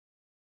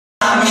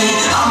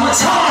a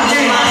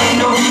target. I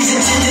ain't no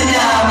reason to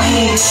deny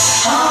me.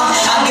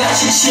 I got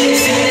your chick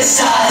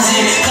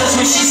fantasizing, cause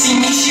when she see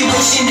me, she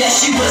wishing that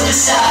she was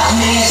beside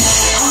me.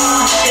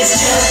 It's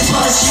just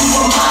plus you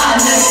a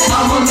minus.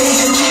 I'm a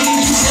major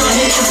league, you still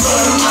hit the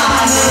blurry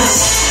minus.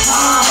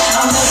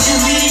 I'm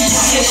luxury,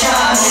 you can't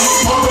try me.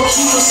 Moro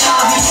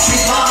Kimosabi,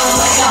 revolving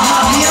like a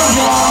hobby. I'm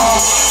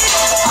gone.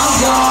 I'm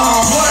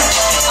gone. What?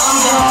 I'm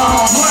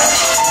gone. What?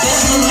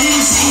 Best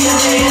believe, see you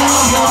later.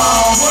 I'm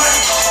gone. What?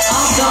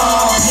 I'm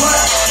gone.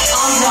 What?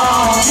 I'm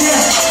gone.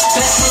 Yeah.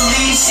 Best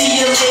believe, see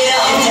you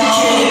later. If you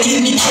can't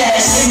give me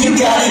cash, then you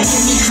gotta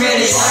give me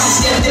credit. I just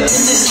stepped up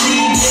in this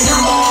league and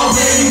I'm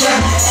already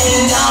ready.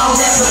 And I'll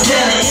never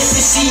better. If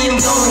you see him,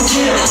 go and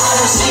get him. I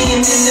don't see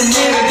him in the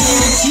mirror,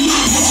 guarantee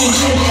you can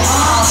get it.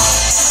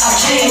 I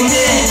came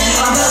in,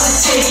 I'm about to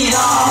take it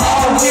off.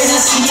 Oh, when I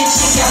see a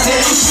chick, I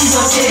bet you she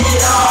gon' take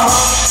it off.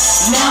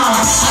 Nah,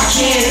 I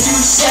can't do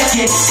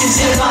second, cause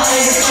if I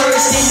ain't the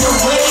first in the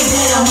way,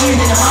 then I'm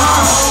winning,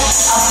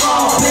 I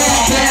fall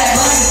back like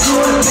a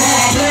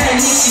quarterback.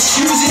 Black needs to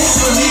choose it,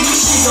 believe me,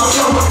 she gon'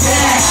 throw it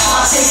back.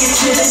 I'll take it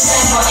to the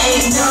sack, but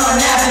ain't none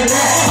after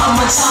that. I'm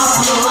on top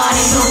of the line,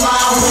 ain't no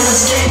line when I'm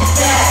staying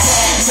fat.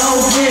 No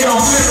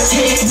riddle,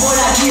 take what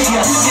I give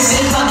ya. Cause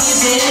if I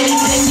give it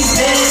anything, you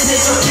better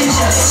take a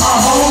picture. A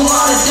whole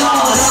lot of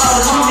dollars,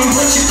 call me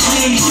what you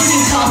please. You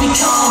can call me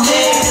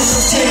Conman, cause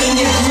I'm taking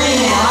your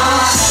green,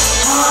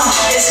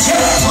 it's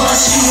just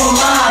plus you a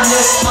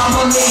minus. I'm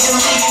a major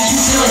league, you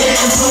still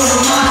hitting for the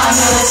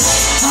minus.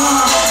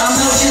 I'm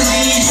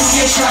luxury, you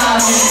can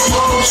try me.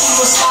 Moro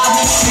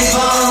Kimosabi,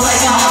 revolving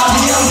like a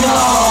hobby. I'm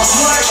gone.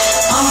 What?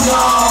 I'm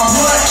gone.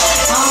 What?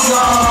 I'm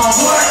gone.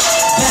 What?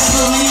 Best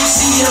believe,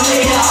 see you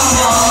later. I'm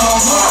gone.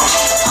 What?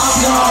 I'm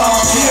gone.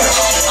 Yeah,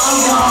 I'm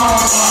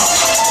gone.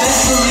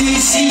 Best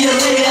believe, see you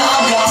later.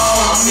 I'm gone.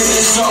 I'm in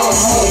this zone,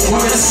 home,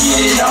 let's get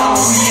it on.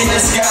 We in the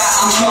sky,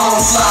 I'm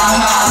gon' fly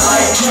high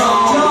like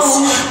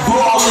Jones.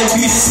 Ballin',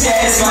 be the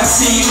status, my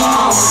team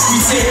on. We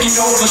taking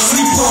over,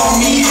 sleep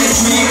on me and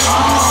dream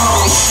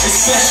on.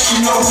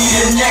 Especially, you know, we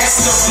the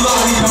next to blow.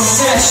 We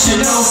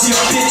professionals,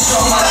 your bitch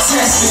on my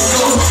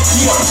testicles.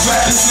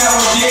 Rappers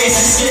nowadays,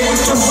 they stay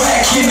with the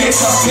whack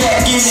gimmicks. I'm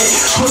back in it,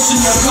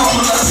 pushing a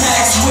couple of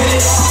packs with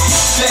it.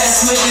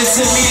 Fast living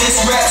to me, this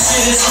rap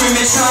shit is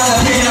screaming, trying to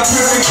paint a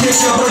perfect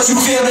picture, but you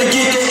fail to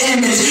get the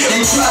image.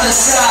 They try to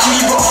stop me,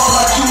 but all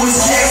I do is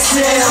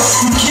exhale.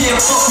 You can't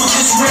fuck with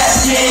this rap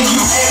game,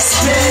 you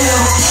expel.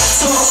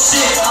 Talk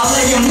shit, I'll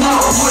lay them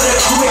out with a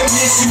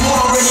quickness, you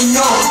already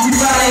know. We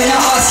riding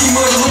out, I team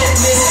with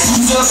litness.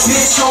 You the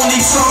bitch, only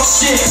talk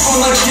shit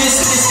from a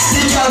distance.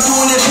 Think I'm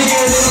doing it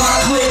bigger than my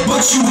clique,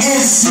 but you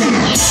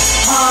innocent.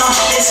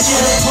 It's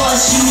just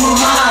plus you a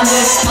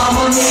minus. I'm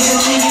a major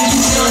league, you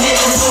still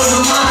hitting for the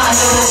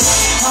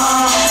minus.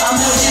 I'm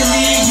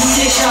luxury, you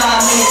can try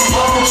me.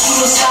 Moro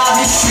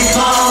Kimosabi,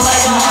 revolving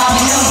like a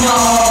hobby. I'm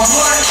gone.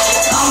 What?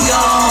 I'm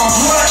gone.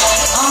 What?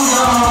 I'm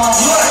gone.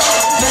 What?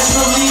 Best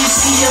believe,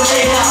 see you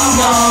later. I'm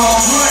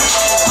gone. What?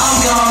 I'm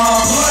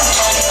gone. What?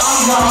 I'm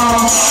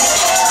gone.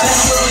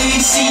 Best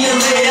believe, see you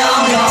later.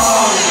 I'm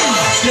gone.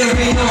 There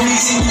ain't no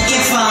reason you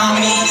can find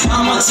me.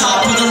 I'm on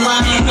top of the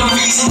line, ain't no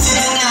reason to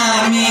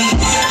deny me.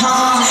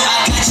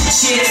 I got your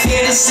chick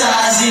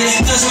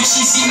fantasizing, cause when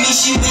she see me,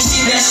 she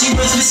wishing that she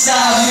was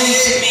beside me.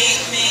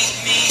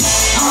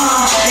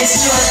 It's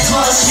just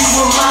plus you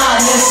a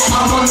minus.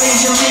 I'm a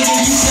major league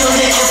and you still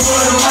hitting for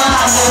the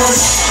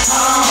minus.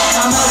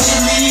 I'm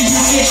luxury,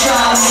 you can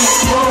try me.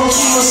 Moro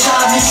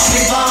Kimosabi,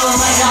 revolving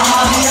like a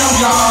hobby. I'm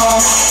gone.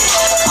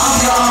 I'm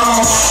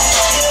gone.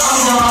 I'm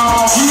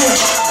gone. Yeah.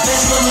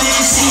 Best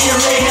believe, see you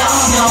later.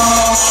 I'm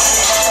gone.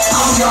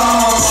 I'm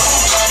gone.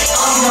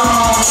 I'm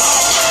gone.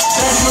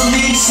 Best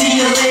believe,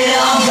 see you later.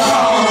 I'm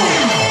gone.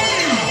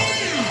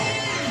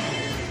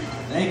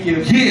 Thank you.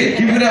 Yeah,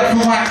 give it up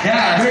for my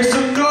guy. Make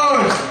some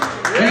noise.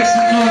 Make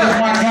some noise for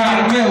my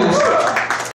guy, Millz.